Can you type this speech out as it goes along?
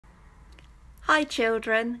Hi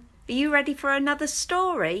children, are you ready for another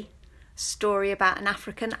story? Story about an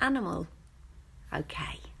African animal.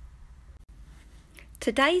 Okay.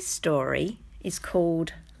 Today's story is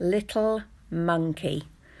called Little Monkey.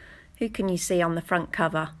 Who can you see on the front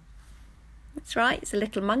cover? That's right, it's a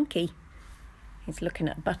little monkey. He's looking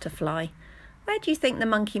at a butterfly. Where do you think the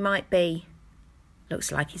monkey might be? Looks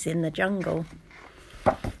like he's in the jungle.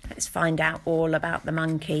 Let's find out all about the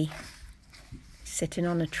monkey. He's sitting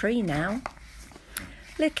on a tree now.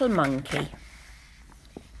 Little Monkey.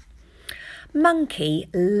 Monkey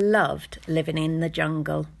loved living in the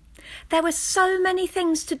jungle. There were so many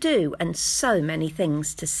things to do and so many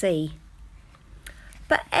things to see.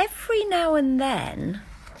 But every now and then,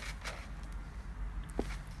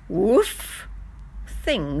 woof,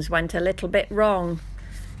 things went a little bit wrong.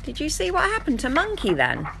 Did you see what happened to Monkey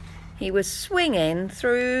then? He was swinging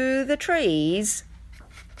through the trees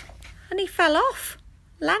and he fell off,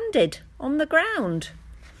 landed on the ground.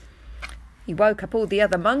 He woke up all the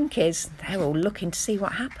other monkeys. They were all looking to see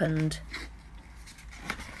what happened.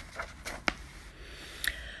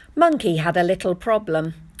 Monkey had a little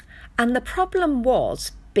problem, and the problem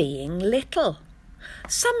was being little.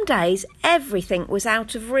 Some days everything was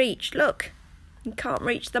out of reach. Look, you can't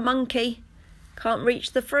reach the monkey, can't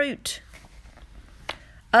reach the fruit.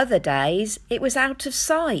 Other days it was out of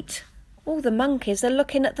sight. All the monkeys are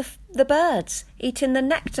looking at the birds, eating the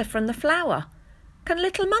nectar from the flower. Can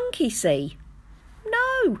little monkey see?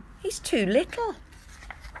 No, he's too little.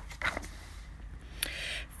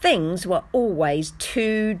 Things were always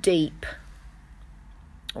too deep.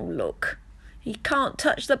 Oh, look, he can't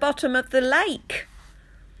touch the bottom of the lake.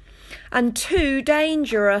 And too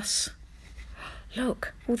dangerous.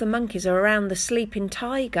 Look, all the monkeys are around the sleeping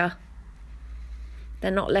tiger.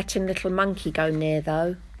 They're not letting little monkey go near,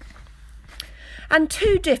 though. And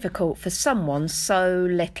too difficult for someone so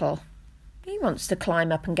little. He wants to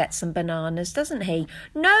climb up and get some bananas, doesn't he?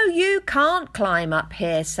 No, you can't climb up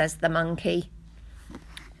here, says the monkey.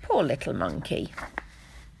 Poor little monkey.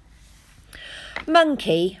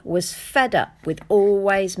 Monkey was fed up with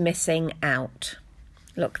always missing out.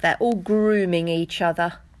 Look, they're all grooming each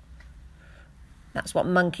other. That's what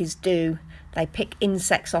monkeys do. They pick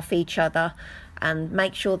insects off each other and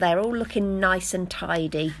make sure they're all looking nice and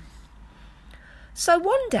tidy. So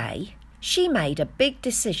one day, she made a big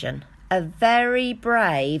decision. A very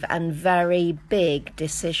brave and very big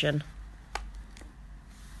decision.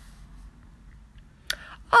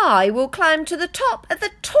 I will climb to the top of the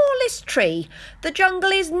tallest tree. The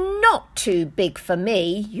jungle is not too big for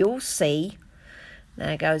me, you'll see.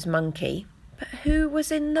 There goes Monkey. But who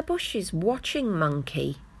was in the bushes watching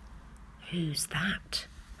Monkey? Who's that?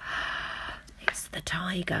 It's the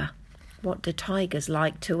tiger. What do tigers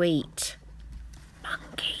like to eat?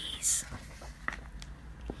 Monkeys.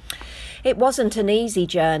 It wasn't an easy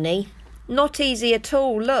journey. Not easy at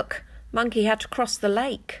all. Look, Monkey had to cross the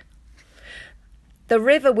lake. The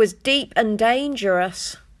river was deep and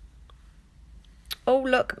dangerous. Oh,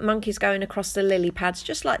 look, Monkey's going across the lily pads,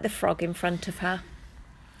 just like the frog in front of her.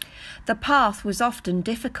 The path was often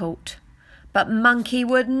difficult, but Monkey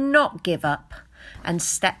would not give up, and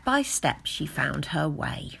step by step she found her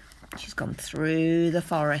way. She's gone through the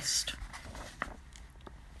forest.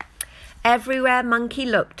 Everywhere Monkey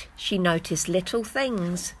looked, she noticed little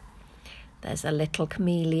things. There's a little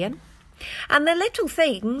chameleon. And the little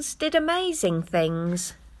things did amazing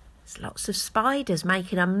things. There's lots of spiders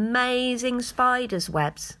making amazing spiders'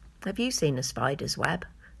 webs. Have you seen a spider's web?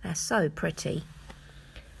 They're so pretty.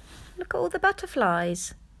 Look at all the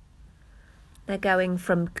butterflies. They're going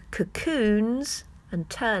from cocoons and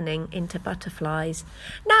turning into butterflies.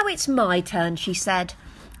 Now it's my turn, she said.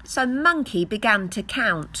 So Monkey began to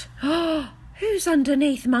count. Oh, who's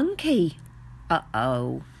underneath Monkey?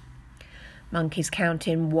 Uh-oh. Monkey's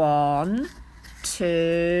counting 1,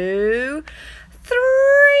 2,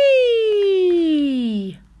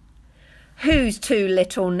 3. Who's too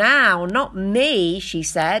little now? Not me, she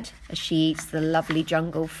said, as she eats the lovely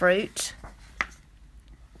jungle fruit.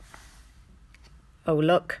 Oh,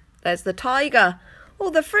 look, there's the tiger. All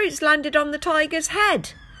the fruit's landed on the tiger's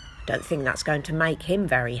head. Don't think that's going to make him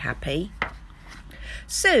very happy.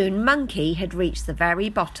 Soon Monkey had reached the very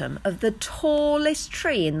bottom of the tallest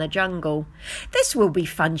tree in the jungle. This will be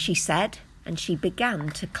fun, she said, and she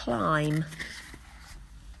began to climb.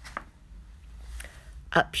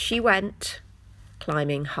 Up she went,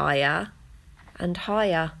 climbing higher and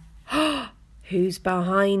higher. Who's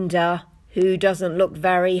behind her? Who doesn't look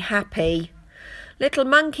very happy? Little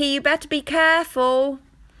Monkey, you better be careful.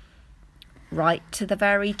 Right to the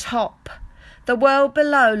very top. The world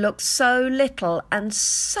below looked so little and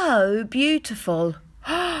so beautiful.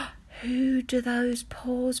 Who do those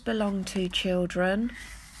paws belong to, children?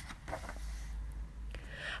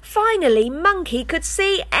 Finally, Monkey could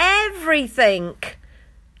see everything.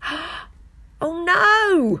 Oh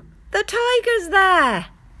no! The tiger's there!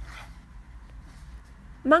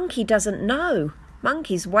 Monkey doesn't know.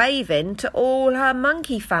 Monkey's waving to all her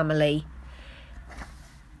monkey family.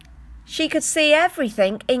 She could see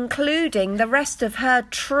everything, including the rest of her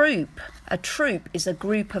troop. A troop is a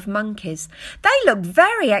group of monkeys. They look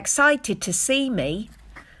very excited to see me.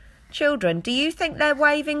 Children, do you think they're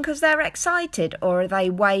waving because they're excited, or are they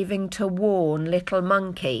waving to warn little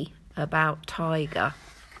Monkey about Tiger?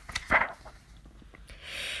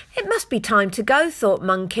 It must be time to go, thought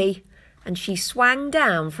Monkey, and she swung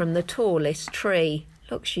down from the tallest tree.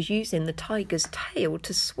 Look, she's using the tiger's tail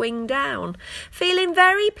to swing down, feeling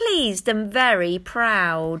very pleased and very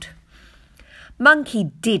proud.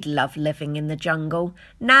 Monkey did love living in the jungle,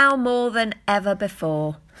 now more than ever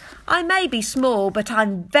before. I may be small, but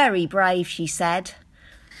I'm very brave, she said.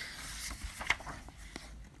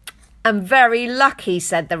 And very lucky,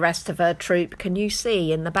 said the rest of her troop. Can you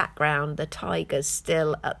see in the background the tiger's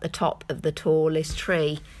still at the top of the tallest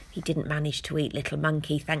tree? He didn't manage to eat little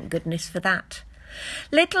Monkey, thank goodness for that.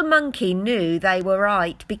 Little Monkey knew they were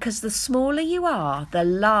right, because the smaller you are, the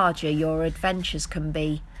larger your adventures can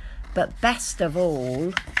be. But best of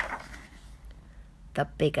all, the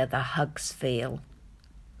bigger the hugs feel.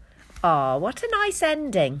 Ah, what a nice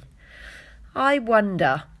ending. I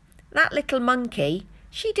wonder, that little Monkey,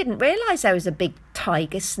 she didn't realise there was a big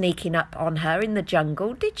tiger sneaking up on her in the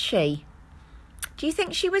jungle, did she? Do you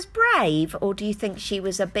think she was brave, or do you think she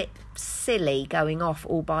was a bit silly going off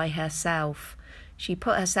all by herself? She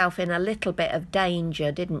put herself in a little bit of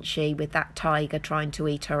danger, didn't she, with that tiger trying to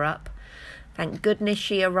eat her up? Thank goodness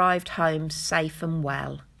she arrived home safe and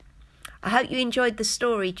well. I hope you enjoyed the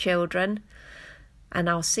story, children, and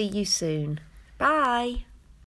I'll see you soon. Bye.